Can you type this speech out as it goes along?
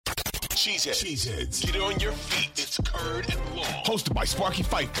Cheeseheads. Get on your feet. It's Curd and Long. Hosted by Sparky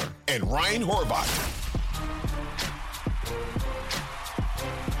Fifer and Ryan Horvath.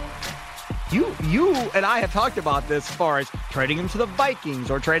 You and I have talked about this as far as trading him to the Vikings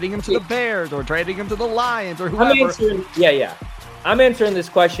or trading him to the Bears or trading him to the Lions or whoever. I'm answering this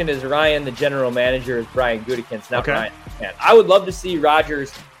question as Ryan, the general manager, is Brian Gutekunst, not okay. Ryan. Man, I would love to see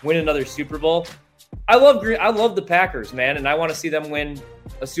Rodgers win another Super Bowl. I love the Packers, man, and I want to see them win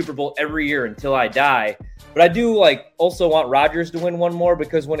a Super Bowl every year until I die. But I do also want Rodgers to win one more,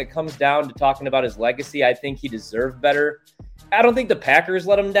 because when it comes down to talking about his legacy, I think he deserved better. I don't think the Packers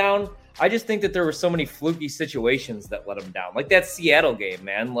let him down. I just think that there were so many fluky situations that let him down. Like that Seattle game,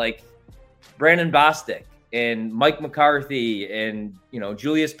 man. Like Brandon Bostic and Mike McCarthy and,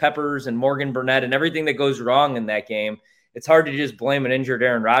 Julius Peppers and Morgan Burnett and everything that goes wrong in that game. It's hard to just blame an injured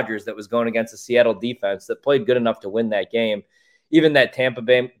Aaron Rodgers that was going against the Seattle defense that played good enough to win that game. Even that Tampa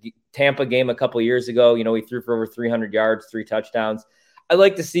game a couple years ago, he threw for over 300 yards, 3 touchdowns. I'd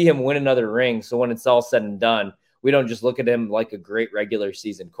like to see him win another ring, so when it's all said and done, we don't just look at him like a great regular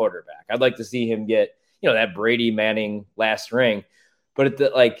season quarterback. I'd like to see him get, that Brady Manning last ring. But at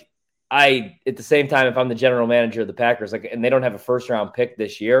the same time, if I'm the general manager of the Packers, and they don't have a first round pick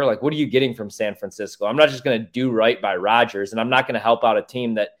this year, what are you getting from San Francisco? I'm not just going to do right by Rodgers, and I'm not going to help out a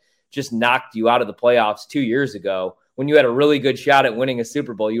team that just knocked you out of the playoffs 2 years ago when you had a really good shot at winning a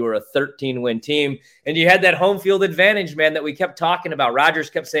Super Bowl. You were a 13-win team, and you had that home field advantage, man, that we kept talking about.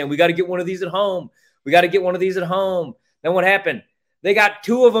 Rodgers kept saying, we got to get one of these at home. We got to get one of these at home. Then what happened? They got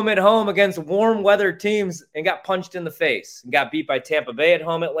 2 of them at home against warm weather teams and got punched in the face and got beat by Tampa Bay at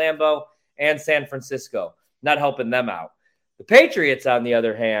home at Lambeau and San Francisco, not helping them out. The Patriots, on the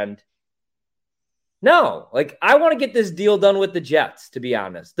other hand, no. I want to get this deal done with the Jets, to be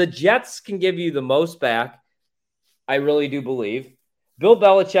honest. The Jets can give you the most back. I really do believe. Bill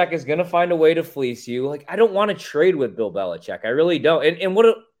Belichick is going to find a way to fleece you. I don't want to trade with Bill Belichick. I really don't. And what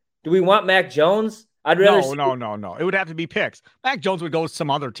do we want, Mac Jones? I'd rather No. It would have to be picks. Mac Jones would go with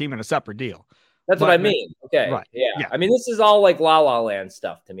some other team in a separate deal. What I mean. Okay. Right. Yeah. I mean, this is all La La Land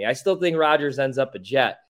stuff to me. I still think Rodgers ends up a Jet.